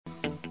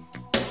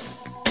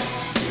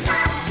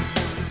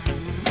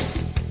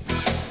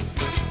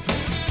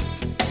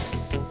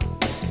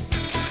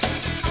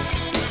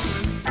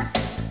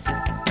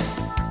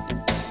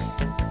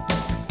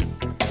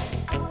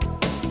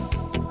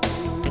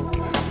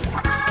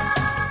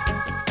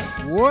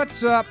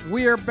What's up?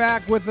 We are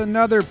back with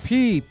another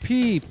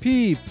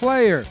PPP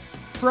player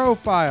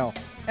profile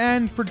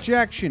and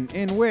projection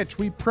in which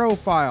we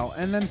profile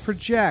and then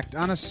project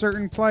on a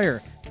certain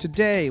player.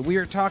 Today, we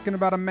are talking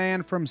about a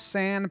man from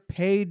San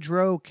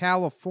Pedro,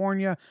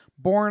 California,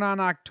 born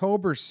on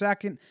October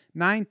 2nd,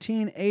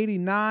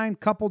 1989,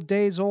 couple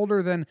days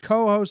older than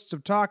co-hosts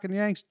of Talkin'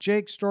 Yanks,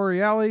 Jake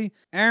Storielli,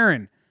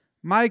 Aaron,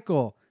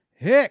 Michael,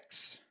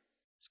 Hicks.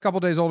 It's a couple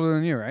days older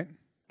than you, right?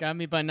 Got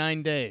me by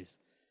 9 days.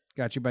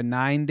 Got you by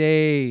 9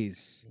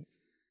 days.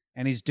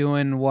 And he's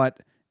doing what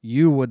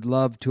you would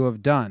love to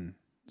have done.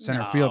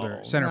 Center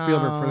fielder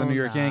for the New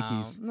York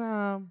Yankees.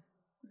 No.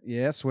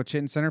 Yeah, switch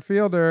hitting center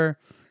fielder.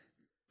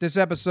 This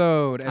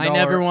episode. I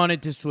never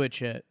wanted to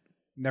switch it.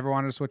 Never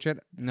wanted to switch it?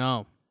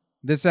 No.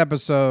 This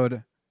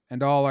episode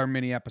and all our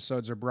mini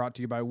episodes are brought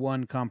to you by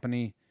one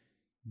company,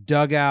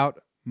 Dugout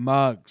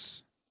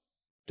Mugs.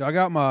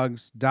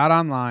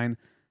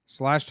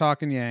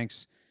 Dugoutmugs.online/Talkin'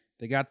 Yanks.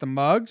 They got the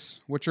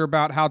mugs, which are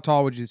about, how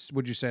tall would you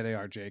say they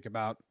are, Jake?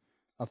 About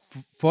a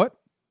foot?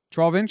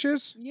 12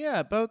 inches? Yeah,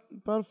 about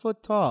a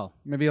foot tall.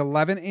 Maybe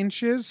 11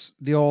 inches.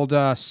 The old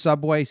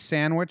Subway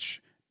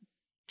sandwich,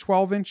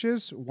 12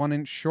 inches, 1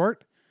 inch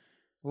short.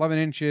 11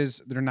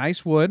 inches. They're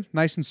nice wood,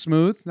 nice and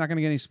smooth. Not going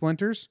to get any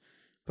splinters.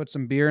 Put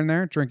some beer in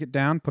there, drink it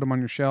down, put them on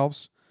your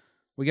shelves.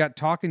 We got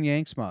Talkin'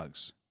 Yanks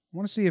mugs. I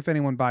want to see if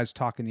anyone buys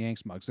Talkin'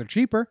 Yanks mugs. They're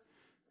cheaper.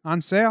 On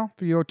sale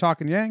for you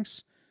Talkin'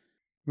 Yanks.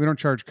 We don't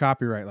charge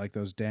copyright like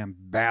those damn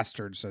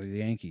bastards of the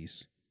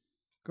Yankees.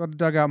 Go to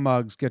Dugout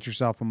Mugs, get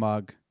yourself a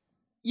mug.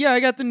 Yeah, I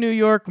got the New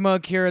York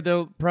mug here.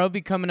 They'll probably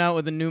be coming out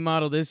with a new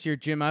model this year,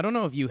 Jim. I don't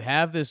know if you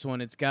have this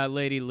one. It's got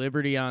Lady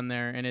Liberty on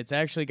there, and it's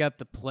actually got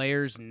the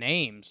players'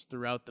 names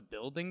throughout the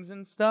buildings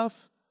and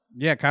stuff.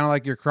 Yeah, kind of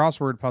like your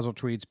crossword puzzle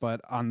tweets, but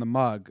on the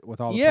mug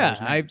with all the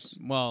players' names.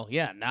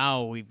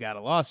 Now we've got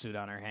a lawsuit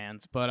on our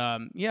hands. But,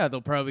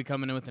 they'll probably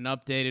come in with an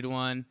updated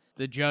one.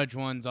 The Judge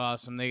one's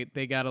awesome.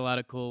 They got a lot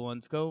of cool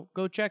ones. Go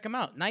check them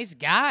out. Nice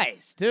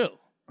guys, too.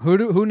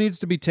 Who needs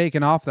to be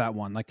taken off that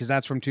one? Like, because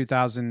that's from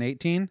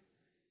 2018?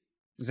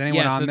 Is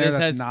anyone on there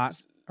that's not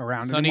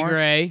around Sonny anymore?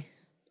 Gray.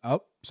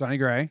 Oh, Sonny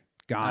Gray.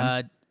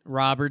 Gone.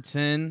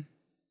 Robertson.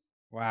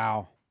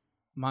 Wow.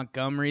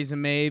 Montgomery's a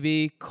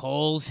maybe.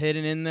 Cole's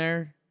hidden in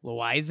there.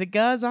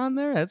 Loizaga's on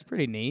there. That's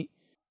pretty neat.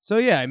 So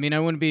yeah, I mean, I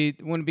wouldn't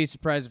be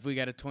surprised if we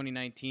got a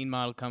 2019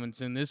 model coming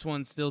soon. This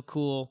one's still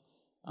cool.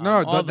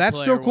 That's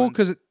still cool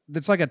because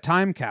it's like a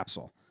time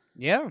capsule.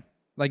 Yeah.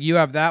 Like you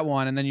have that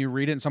one, and then you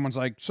read it, and someone's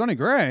like, Sonny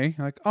Gray.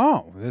 You're like,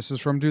 oh, this is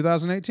from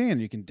 2018.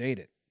 You can date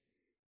it.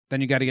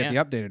 Then you got to get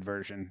the updated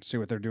version, see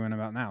what they're doing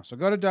about now. So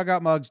go to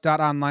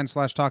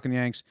dugoutmugs.online/Talkin'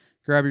 Yanks,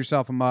 grab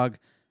yourself a mug,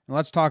 and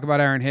let's talk about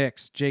Aaron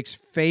Hicks, Jake's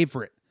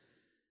favorite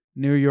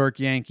New York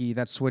Yankee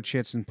that switch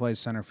hits and plays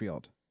center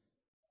field.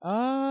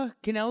 Can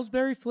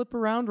Ellsbury flip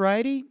around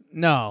righty?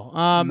 No.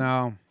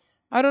 No.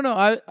 I don't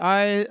know.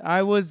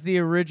 I was the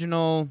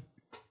original.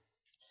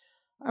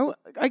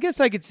 I guess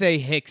I could say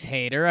Hicks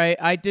hater.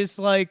 I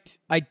disliked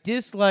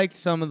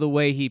some of the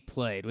way he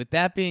played. With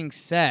that being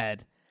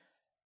said,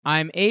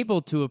 I'm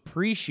able to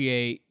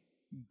appreciate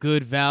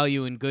good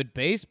value and good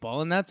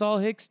baseball, and that's all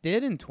Hicks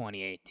did in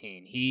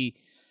 2018. He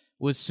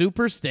was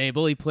super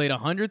stable. He played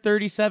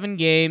 137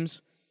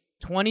 games,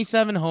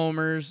 27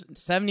 homers,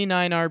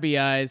 79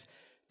 RBIs,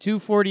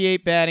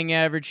 248 batting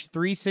average,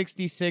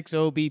 366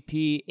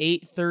 OBP,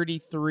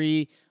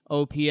 833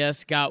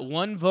 OPS, got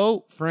one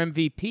vote for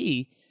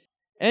MVP.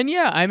 And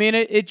yeah, I mean,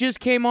 it just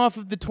came off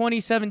of the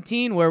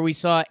 2017 where we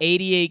saw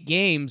 88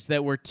 games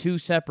that were two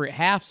separate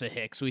halves of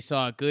Hicks. We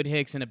saw a good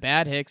Hicks and a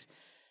bad Hicks.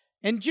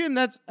 And Jim,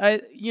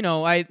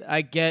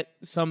 I get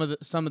some of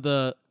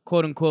the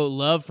quote unquote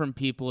love from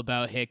people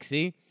about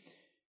Hicksy.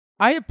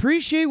 I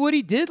appreciate what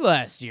he did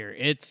last year.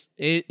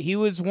 He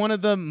was one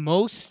of the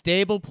most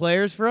stable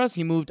players for us.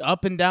 He moved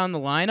up and down the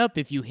lineup.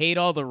 If you hate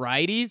all the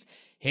righties,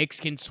 Hicks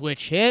can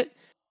switch hit.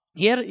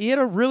 He had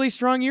a really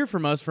strong year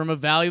from us from a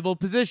valuable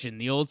position,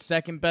 the old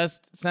second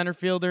best center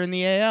fielder in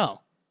the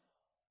AL.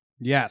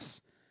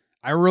 Yes.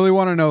 I really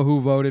want to know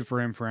who voted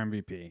for him for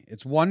MVP.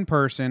 It's one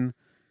person.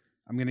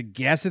 I'm going to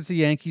guess it's a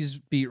Yankees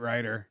beat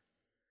writer.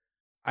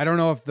 I don't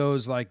know if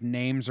those like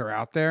names are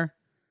out there.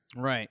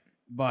 Right.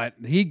 But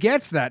he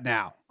gets that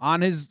now on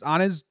his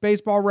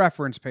baseball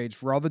reference page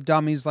for all the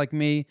dummies like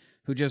me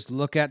who just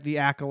look at the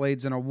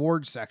accolades and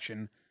awards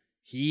section.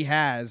 He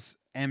has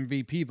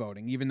MVP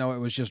voting, even though it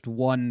was just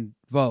one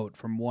vote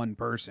from one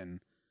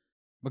person.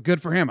 But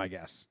good for him, I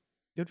guess.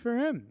 Good for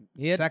him.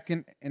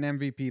 Second in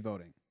MVP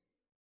voting.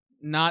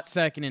 Not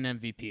second in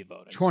MVP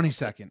voting.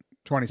 22nd.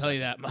 I'll tell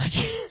you that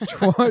much.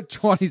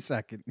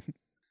 22nd.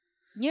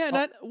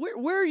 Yeah,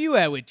 where are you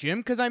at with Jim?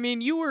 Because I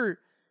mean, you were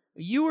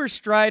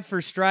stride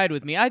for stride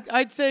with me.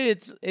 I'd say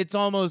it's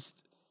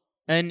almost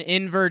an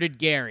inverted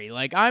Gary.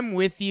 Like, I'm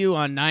with you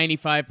on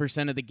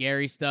 95% of the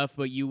Gary stuff,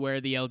 but you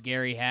wear the El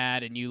Gary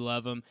hat and you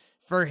love him.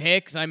 For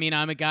Hicks, I mean,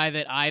 I'm a guy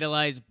that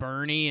idolized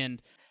Bernie,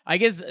 and I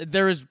guess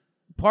there was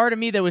part of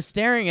me that was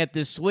staring at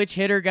this switch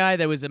hitter guy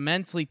that was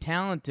immensely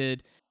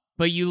talented,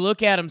 but you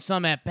look at him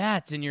some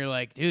at-bats, and you're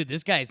like, dude,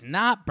 this guy's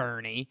not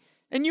Bernie.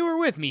 And you were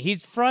with me.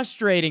 He's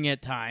frustrating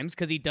at times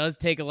because he does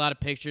take a lot of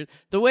pictures.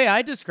 The way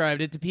I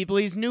described it to people,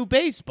 he's new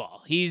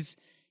baseball. He's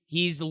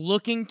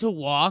looking to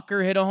walk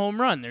or hit a home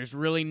run. There's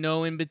really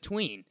no in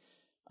between.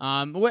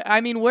 Where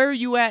are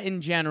you at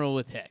in general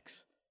with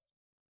Hicks?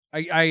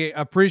 I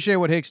appreciate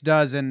what Hicks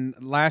does, and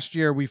last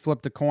year we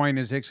flipped a coin: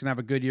 is Hicks gonna have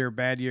a good year or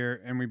bad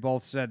year? And we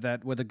both said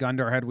that with a gun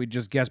to our head, we'd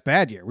just guess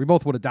bad year. We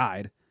both would have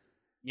died.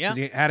 Yeah,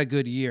 because he had a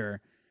good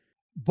year.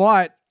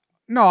 But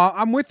no,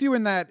 I'm with you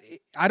in that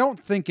I don't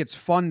think it's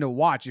fun to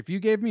watch. If you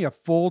gave me a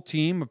full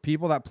team of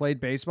people that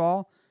played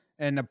baseball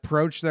and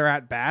approached their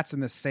at-bats in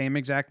the same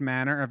exact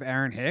manner of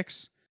Aaron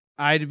Hicks,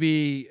 I'd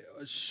be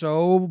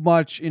so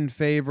much in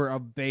favor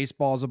of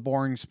baseball as a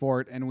boring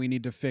sport, and we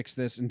need to fix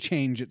this and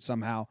change it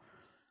somehow.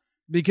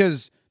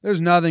 Because there's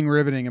nothing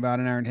riveting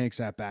about an Aaron Hicks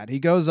at-bat. He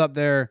goes up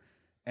there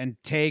and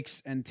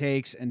takes and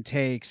takes and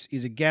takes.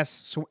 He's a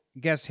guest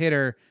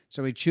hitter,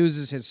 so he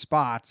chooses his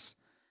spots.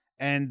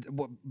 And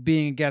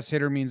being a guest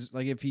hitter means,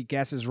 like, if he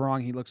guesses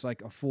wrong, he looks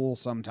like a fool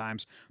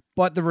sometimes.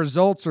 But the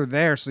results are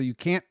there, so you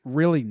can't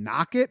really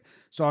knock it.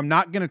 So I'm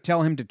not going to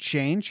tell him to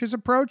change his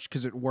approach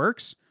because it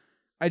works.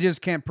 I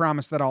just can't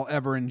promise that I'll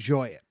ever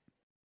enjoy it.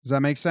 Does that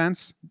make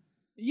sense?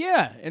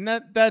 Yeah, and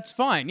that's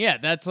fine. Yeah,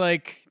 that's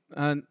like,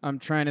 I'm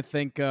trying to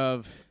think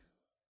of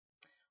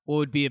what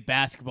would be a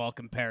basketball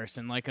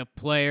comparison, like a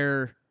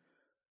player,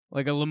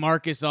 like a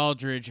LaMarcus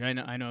Aldridge.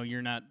 I know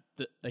you're not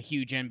a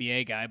huge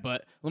NBA guy,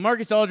 but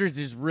LaMarcus Aldridge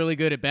is really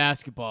good at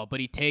basketball, but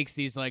he takes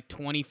these like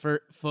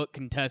 20-foot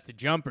contested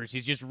jumpers.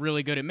 He's just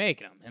really good at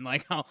making them. And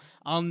like,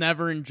 I'll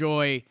never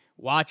enjoy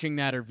watching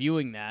that or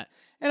viewing that.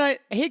 And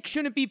Hicks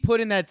shouldn't be put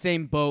in that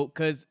same boat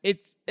because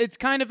it's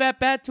kind of at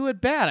bat to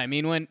at bat. I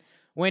mean,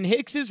 when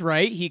Hicks is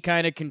right, he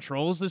kind of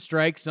controls the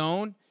strike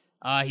zone.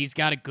 He's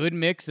got a good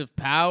mix of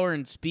power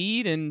and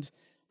speed, and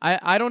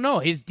I don't know,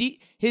 his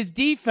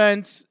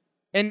defense,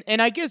 and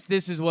I guess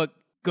this is what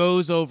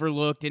goes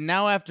overlooked, and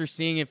now after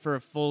seeing it for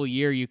a full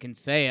year, you can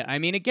say it. I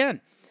mean,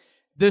 again,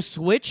 the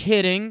switch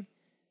hitting,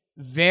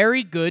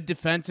 very good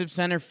defensive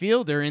center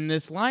fielder in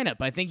this lineup.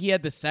 I think he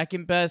had the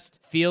second best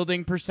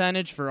fielding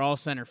percentage for all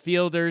center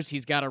fielders.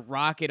 He's got a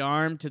rocket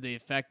arm to the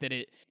effect that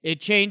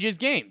it changes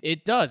game.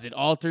 It does. It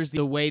alters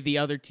the way the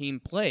other team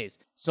plays.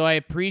 So I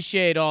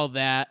appreciate all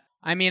that.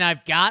 I mean,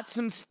 I've got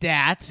some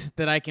stats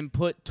that I can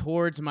put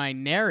towards my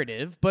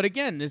narrative, but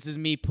again, this is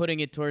me putting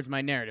it towards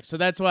my narrative. So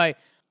that's why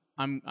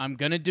I'm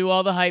going to do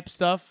all the hype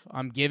stuff.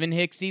 I'm giving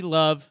Hicksy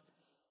love.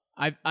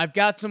 I've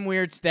got some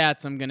weird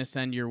stats I'm going to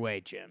send your way,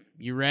 Jim.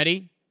 You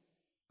ready?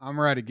 I'm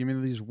ready. Give me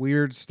these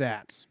weird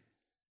stats.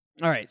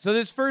 All right, so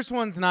this first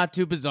one's not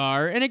too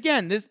bizarre. And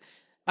again,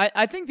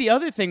 I think the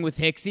other thing with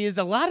Hicksy is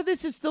a lot of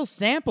this is still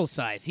sample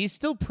size. He's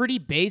still pretty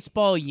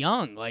baseball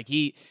young. Like,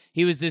 he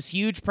was this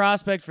huge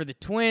prospect for the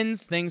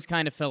Twins. Things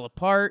kind of fell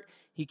apart.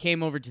 He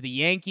came over to the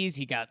Yankees.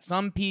 He got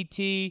some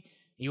PT.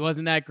 He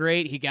wasn't that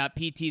great. He got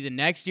PT the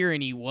next year,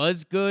 and he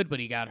was good, but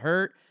he got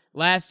hurt.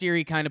 Last year,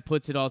 he kind of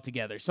puts it all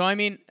together. So, I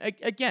mean,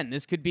 again,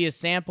 this could be a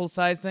sample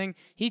size thing.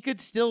 He could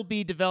still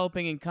be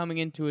developing and coming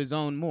into his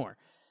own more.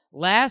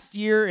 Last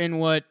year, in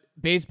what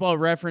Baseball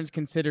Reference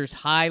considers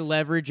high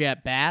leverage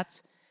at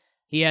bats,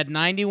 he had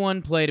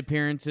 91 plate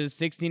appearances,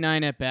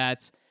 69 at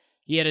bats.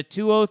 He had a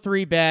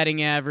 203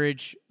 batting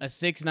average, a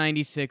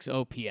 696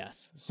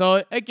 OPS.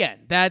 So,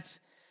 again, that's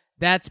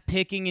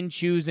picking and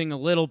choosing a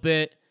little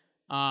bit.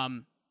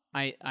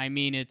 I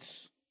mean,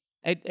 it's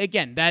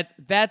again,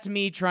 that's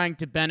me trying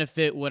to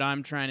benefit what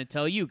I'm trying to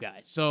tell you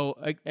guys. So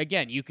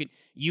again,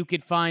 you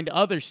could find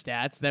other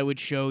stats that would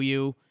show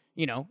you,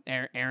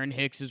 Aaron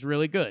Hicks is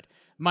really good.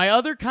 My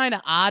other kind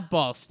of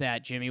oddball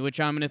stat, Jimmy, which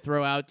I'm going to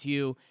throw out to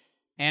you,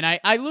 and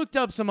I looked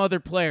up some other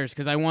players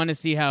because I want to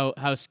see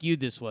how skewed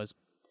this was.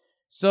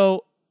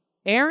 So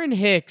Aaron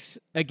Hicks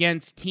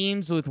against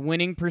teams with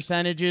winning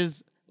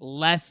percentages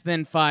less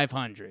than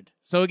 500.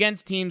 So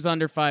against teams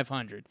under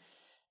 500.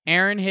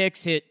 Aaron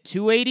Hicks hit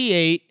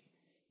 288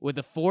 with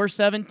a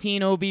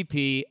 417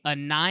 OBP, a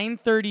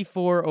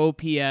 934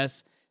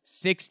 OPS,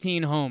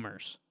 16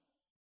 homers.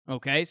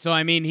 Okay, so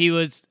I mean, he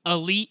was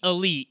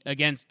elite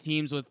against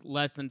teams with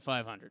less than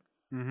 500.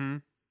 Mm-hmm.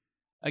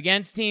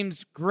 Against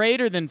teams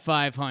greater than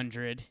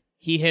 500,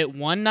 he hit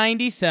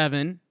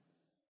 197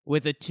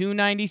 with a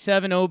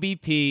 297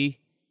 OBP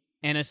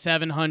and a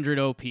 700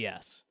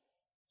 OPS.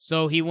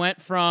 So he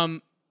went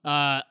from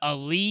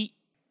elite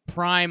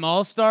prime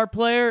all-star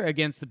player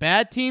against the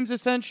bad teams,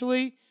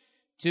 essentially,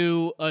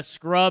 to a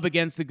scrub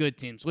against the good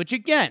teams, which,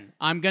 again,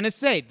 I'm going to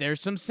say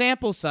there's some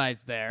sample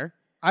size there.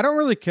 I don't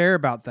really care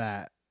about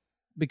that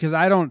because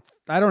I don't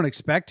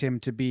expect him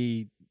to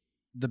be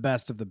the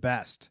best of the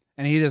best,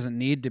 and he doesn't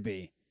need to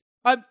be.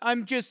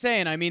 I'm just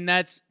saying, I mean,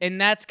 that's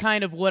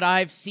kind of what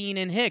I've seen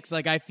in Hicks.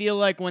 Like, I feel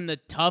like when the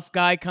tough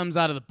guy comes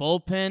out of the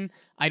bullpen,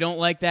 I don't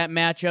like that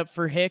matchup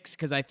for Hicks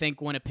because I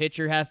think when a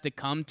pitcher has to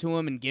come to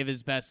him and give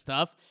his best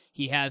stuff,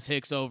 he has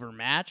Hicks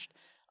overmatched.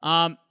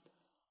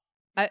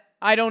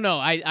 I don't know.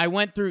 I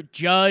went through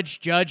Judge.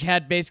 Judge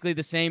had basically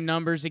the same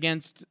numbers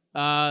against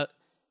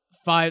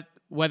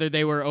whether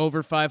they were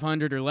over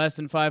 500 or less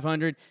than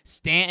 500.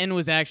 Stanton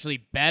was actually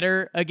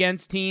better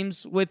against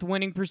teams with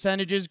winning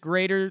percentages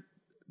greater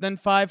than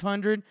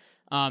 500.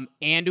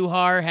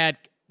 Andujar had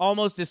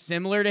almost a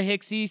similar to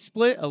Hicksy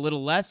split, a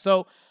little less.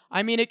 So,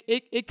 I mean,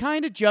 it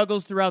kind of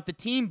juggles throughout the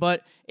team,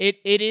 but it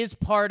is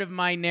part of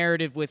my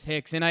narrative with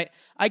Hicks. And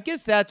I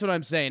guess that's what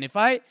I'm saying. If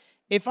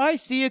I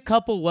see a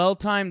couple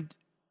well-timed,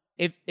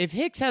 if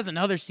Hicks has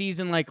another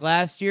season like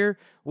last year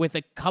with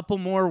a couple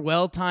more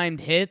well-timed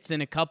hits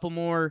and a couple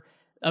more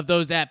of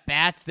those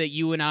at-bats that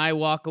you and I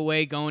walk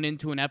away going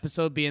into an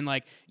episode being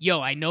like, yo,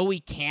 I know we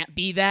can't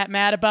be that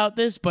mad about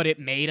this, but it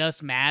made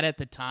us mad at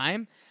the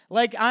time.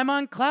 Like, I'm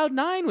on cloud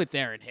 9 with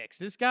Aaron Hicks.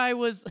 This guy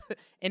was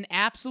an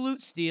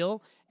absolute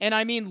steal. And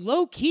I mean,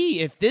 low-key,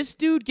 if this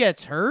dude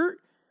gets hurt,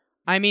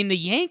 I mean, the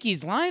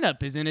Yankees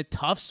lineup is in a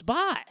tough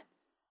spot.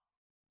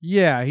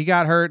 Yeah, he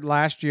got hurt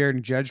last year,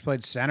 and Judge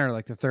played center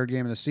like the third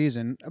game of the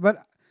season.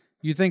 But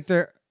you think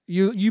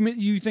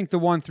you think the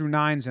 1 through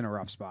 9's in a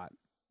rough spot,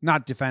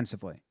 not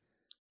defensively.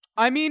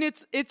 I mean,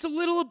 it's a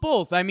little of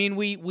both. I mean,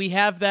 we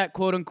have that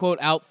quote unquote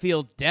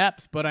outfield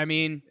depth, but I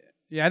mean,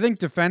 yeah, I think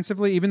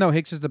defensively, even though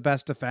Hicks is the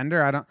best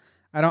defender,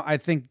 I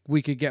think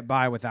we could get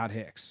by without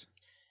Hicks.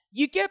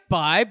 You get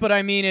by, but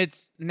I mean,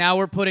 now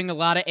we're putting a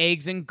lot of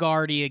eggs in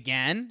Gardy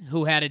again,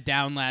 who had it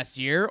down last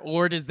year,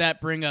 or does that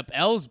bring up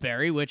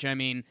Ellsbury, which, I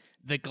mean,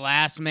 the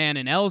glass man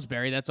in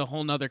Ellsbury, that's a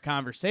whole nother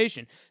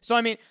conversation. So,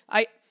 I mean,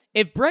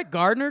 if Brett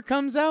Gardner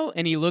comes out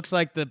and he looks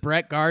like the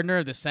Brett Gardner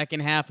of the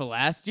second half of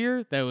last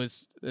year, that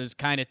was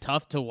kind of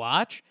tough to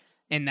watch,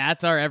 and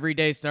that's our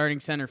everyday starting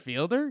center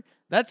fielder,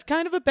 that's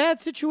kind of a bad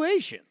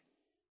situation.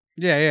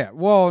 Yeah.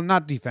 Well,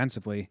 not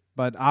defensively,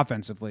 but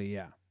offensively,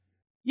 yeah.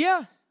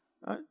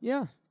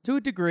 Yeah, to a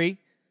degree.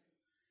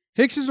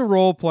 Hicks is a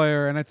role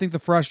player, and I think the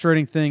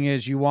frustrating thing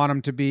is you want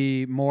him to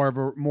be more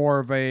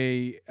of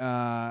a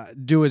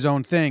do his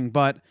own thing.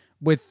 But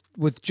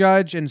with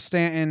Judge and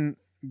Stanton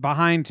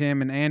behind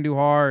him, and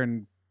Andujar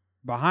and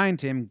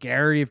behind him,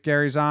 Gary if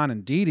Gary's on,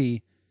 and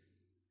Didi,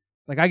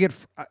 like I get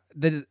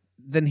that.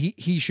 Then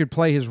he should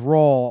play his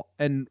role.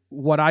 And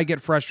what I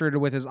get frustrated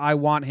with is I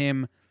want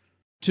him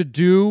to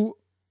do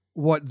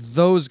what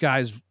those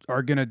guys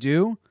are gonna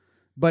do.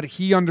 But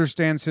he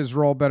understands his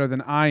role better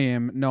than I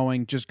am,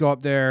 knowing just go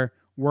up there,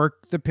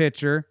 work the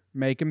pitcher,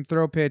 make him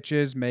throw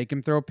pitches,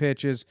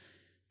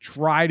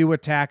 try to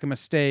attack a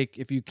mistake.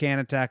 If you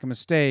can't attack a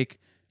mistake,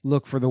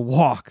 look for the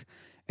walk.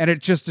 And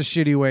it's just a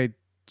shitty way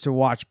to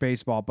watch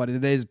baseball, but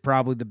it is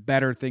probably the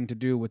better thing to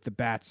do with the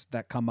bats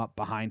that come up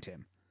behind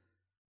him.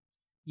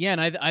 Yeah,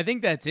 and I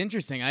think that's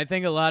interesting. I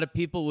think a lot of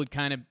people would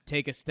kind of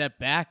take a step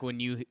back when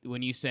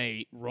you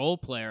say role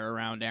player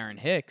around Aaron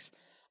Hicks.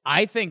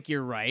 I think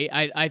you're right.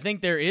 I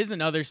think there is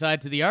another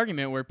side to the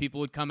argument where people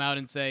would come out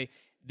and say,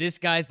 this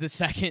guy's the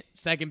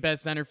second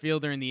best center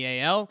fielder in the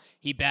AL.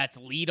 He bats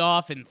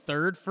leadoff and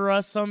third for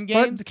us some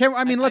games.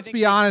 But let's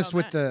be honest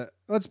with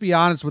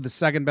the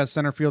second best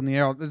center field in the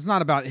AL. It's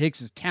not about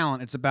Hicks's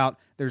talent. It's about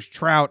there's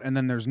Trout and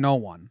then there's no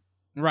one.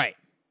 Right.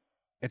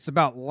 It's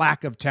about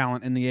lack of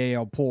talent in the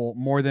AL pool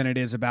more than it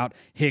is about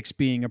Hicks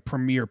being a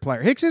premier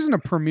player. Hicks isn't a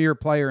premier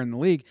player in the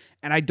league,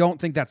 and I don't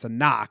think that's a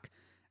knock.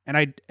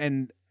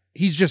 And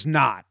he's just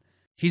not.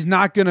 He's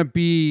not going to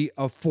be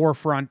a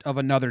forefront of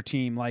another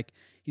team. Like,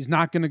 he's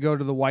not going to go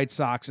to the White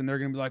Sox and they're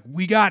going to be like,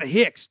 we got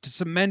Hicks to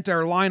cement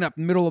our lineup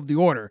middle of the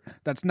order.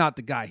 That's not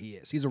the guy he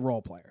is. He's a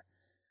role player.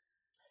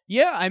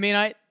 Yeah, I mean,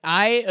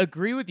 I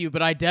agree with you,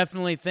 but I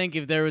definitely think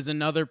if there was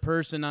another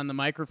person on the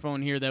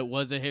microphone here that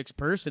was a Hicks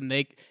person,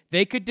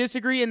 they could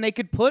disagree and they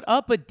could put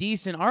up a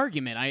decent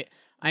argument.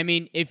 I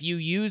mean, if you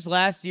use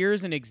last year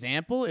as an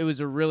example, it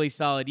was a really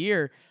solid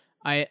year.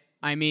 I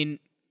mean,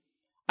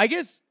 I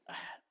guess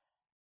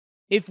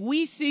if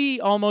we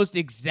see almost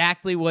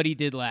exactly what he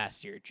did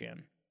last year,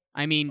 Jim,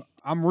 I mean,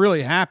 I'm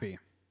really happy.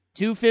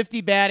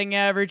 250 batting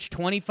average,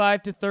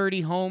 25 to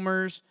 30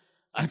 homers.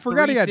 I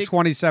forgot he had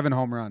 27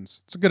 home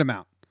runs. It's a good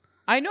amount.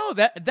 I know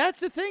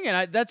that's the thing,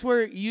 and that's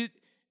where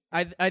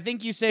I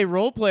think you say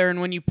role player, and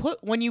when you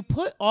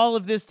put all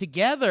of this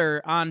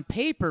together on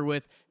paper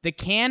with the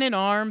cannon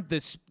arm,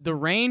 the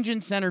range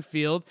in center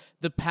field,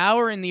 the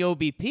power in the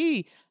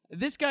OBP.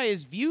 This guy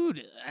is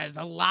viewed as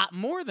a lot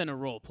more than a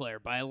role player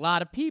by a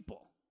lot of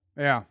people.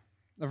 Yeah.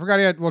 I forgot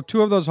he had,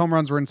 2 of those home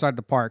runs were inside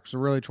the park, so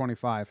really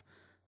 25.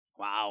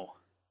 Wow.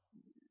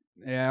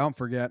 Yeah, don't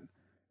forget.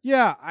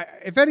 Yeah,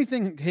 if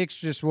anything, Hicks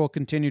just will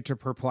continue to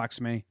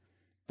perplex me.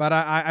 But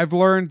I've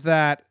learned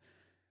that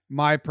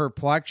my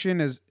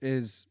perplexion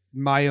is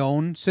my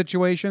own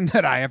situation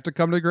that I have to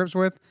come to grips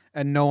with,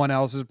 and no one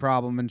else's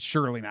problem, and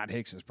surely not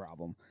Hicks's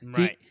problem.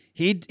 Right.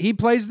 He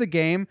plays the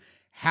game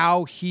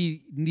how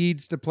he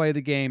needs to play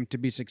the game to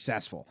be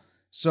successful.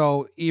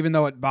 So even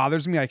though it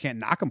bothers me, I can't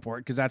knock him for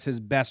it because that's his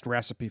best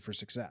recipe for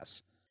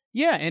success.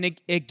 Yeah, and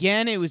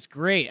again, it was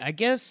great. I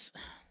guess,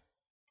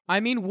 I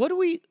mean,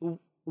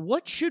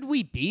 what should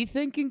we be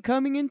thinking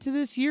coming into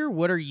this year?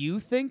 What are you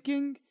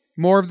thinking?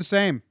 More of the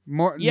same.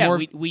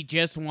 We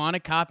just want to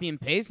copy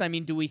and paste. I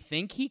mean, do we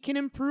think he can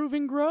improve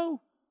and grow?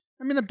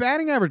 I mean, the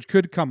batting average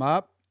could come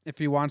up. if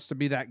he wants to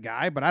be that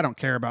guy, but I don't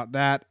care about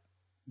that.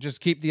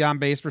 Just keep the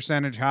on-base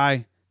percentage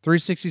high.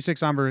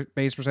 366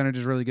 on-base percentage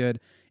is really good.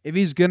 If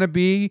he's going to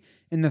be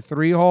in the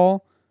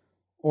 3-hole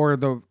or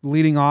the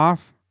leading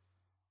off,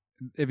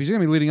 if he's going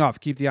to be leading off,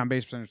 keep the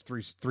on-base percentage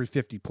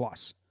 350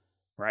 plus,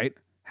 right?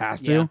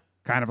 Have to. Yeah.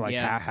 Kind of like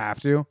have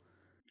to,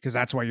 because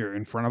that's why you're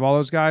in front of all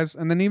those guys.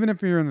 And then even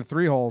if you're in the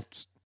 3-hole,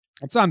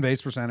 it's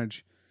on-base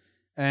percentage.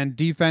 And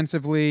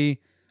defensively,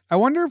 I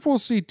wonder if we'll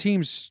see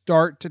teams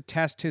start to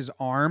test his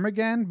arm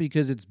again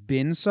because it's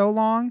been so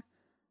long.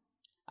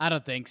 I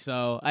don't think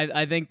so.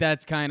 I think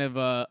that's kind of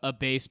a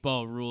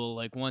baseball rule.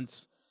 Like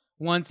once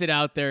it's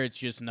out there, it's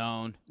just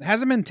known. It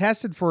hasn't been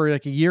tested for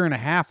like a year and a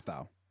half,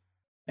 though.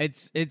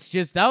 It's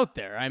just out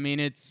there. I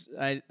mean,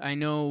 I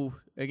know.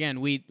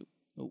 Again, we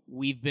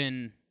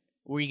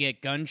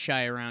get gun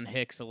shy around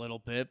Hicks a little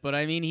bit, but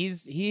I mean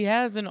he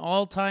has an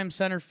all-time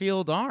center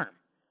field arm.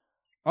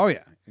 Oh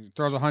yeah, he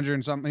throws 100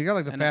 and something. He got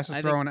like the fastest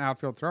throw in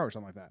outfield throw or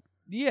something like that.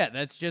 Yeah,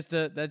 that's just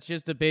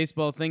a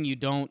baseball thing. You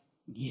don't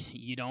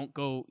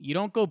go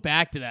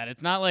back to that.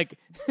 It's not like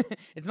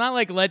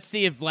let's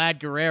see if Vlad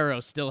Guerrero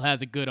still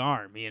has a good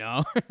arm, you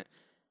know?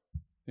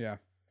 Yeah.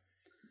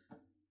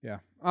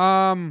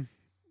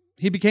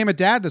 He became a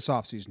dad this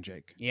offseason,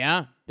 Jake.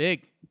 Yeah,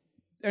 big.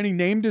 And he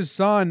named his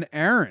son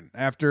Aaron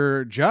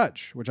after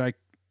Judge, which I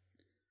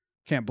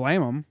can't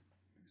blame him.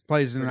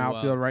 Plays in an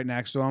outfield right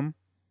next to him.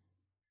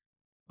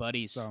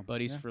 Buddies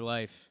for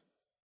life.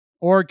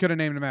 Or could have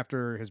named him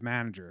after his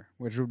manager,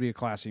 which would be a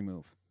classy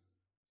move.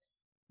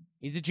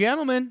 He's a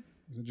gentleman.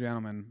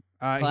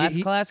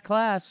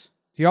 Class.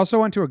 He also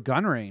went to a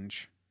gun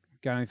range.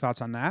 Got any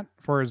thoughts on that?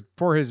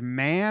 For his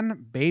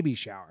man baby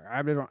shower. I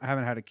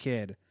haven't had a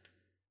kid.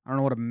 I don't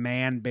know what a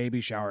man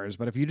baby shower is,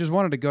 but if you just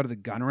wanted to go to the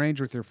gun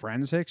range with your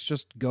friends, Hicks,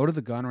 just go to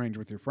the gun range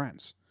with your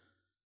friends.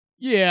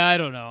 Yeah, I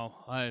don't know.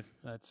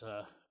 That's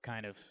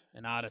kind of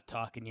an odd of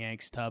talking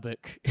Yanks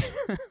topic.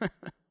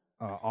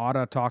 Odd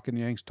of talking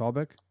Yanks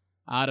topic?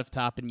 Odd of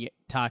talking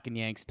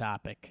Yanks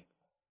topic.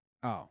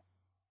 Oh,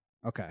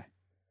 okay.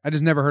 I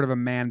just never heard of a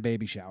man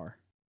baby shower.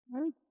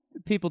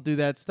 People do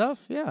that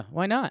stuff. Yeah,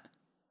 why not?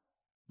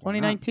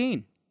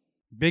 2019.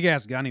 Big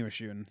ass gun he was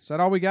shooting. Is that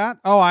all we got?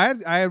 Oh, I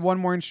had one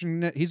more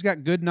interesting. He's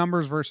got good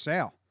numbers versus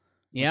Sale.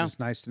 Yeah, which is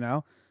nice to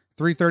know.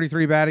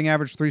 333 batting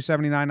average,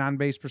 379 on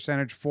base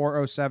percentage,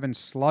 407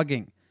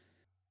 slugging,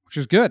 which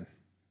is good.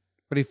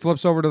 But he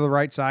flips over to the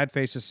right side,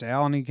 faces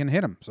Sale, and he can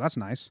hit him. So that's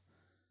nice.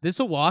 This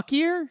a walk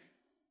year?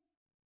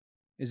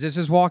 Is this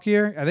his walk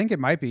year? I think it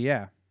might be.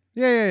 Yeah.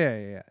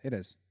 Yeah. It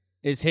is.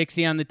 Is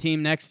Hicksy on the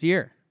team next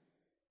year?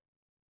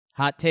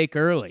 Hot take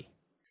early.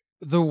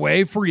 The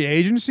way free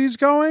agency's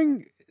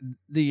going,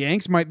 the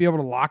Yanks might be able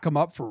to lock him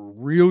up for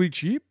really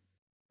cheap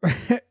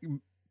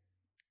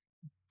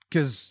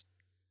because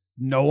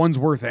no one's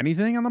worth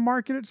anything on the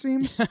market, it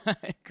seems.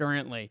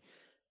 Currently.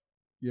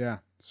 Yeah.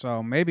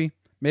 So maybe.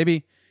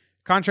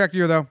 Contract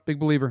year, though. Big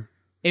believer.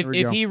 If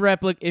he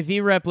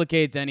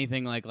replicates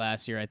anything like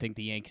last year, I think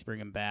the Yankees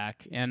bring him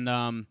back. And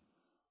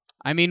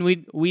I mean,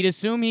 we'd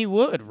assume he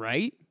would,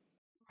 right?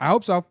 I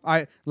hope so.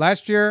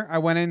 Last year I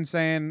went in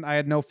saying I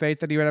had no faith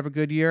that he would have a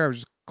good year. I was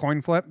just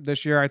coin flip.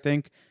 This year I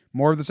think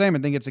more of the same. I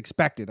think it's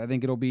expected. I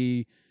think it'll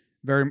be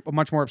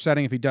much more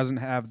upsetting if he doesn't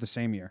have the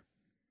same year.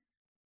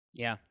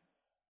 Yeah.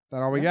 Is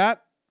that all we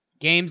got?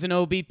 Games and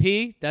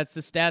OBP. That's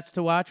the stats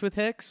to watch with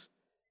Hicks.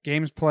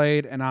 Games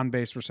played and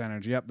on-base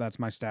percentage. Yep, that's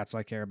my stats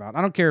I care about.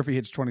 I don't care if he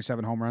hits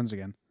 27 home runs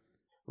again.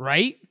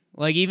 Right?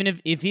 Like, even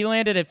if he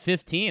landed at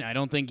 15, I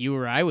don't think you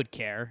or I would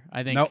care.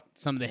 I think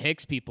some of the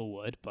Hicks people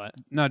would, but...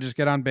 No, just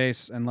get on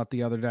base and let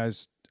the other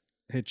guys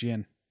hit you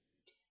in.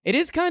 It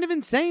is kind of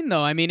insane,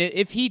 though. I mean,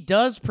 if he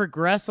does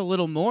progress a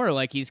little more,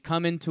 like he's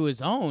come into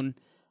his own,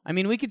 I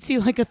mean, we could see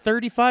like a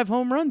 35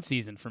 home run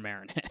season from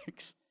Aaron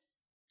Hicks.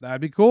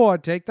 That'd be cool.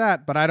 I'd take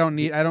that, but I don't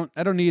need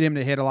him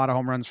to hit a lot of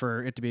home runs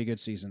for it to be a good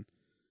season.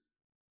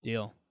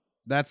 Deal.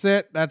 That's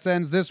it. That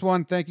ends this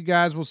one. Thank you,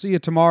 guys. We'll see you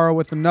tomorrow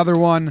with another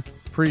one.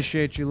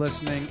 Appreciate you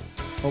listening.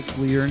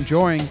 Hopefully you're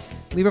enjoying.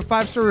 Leave a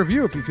 5-star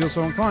review if you feel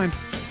so inclined.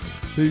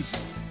 Peace.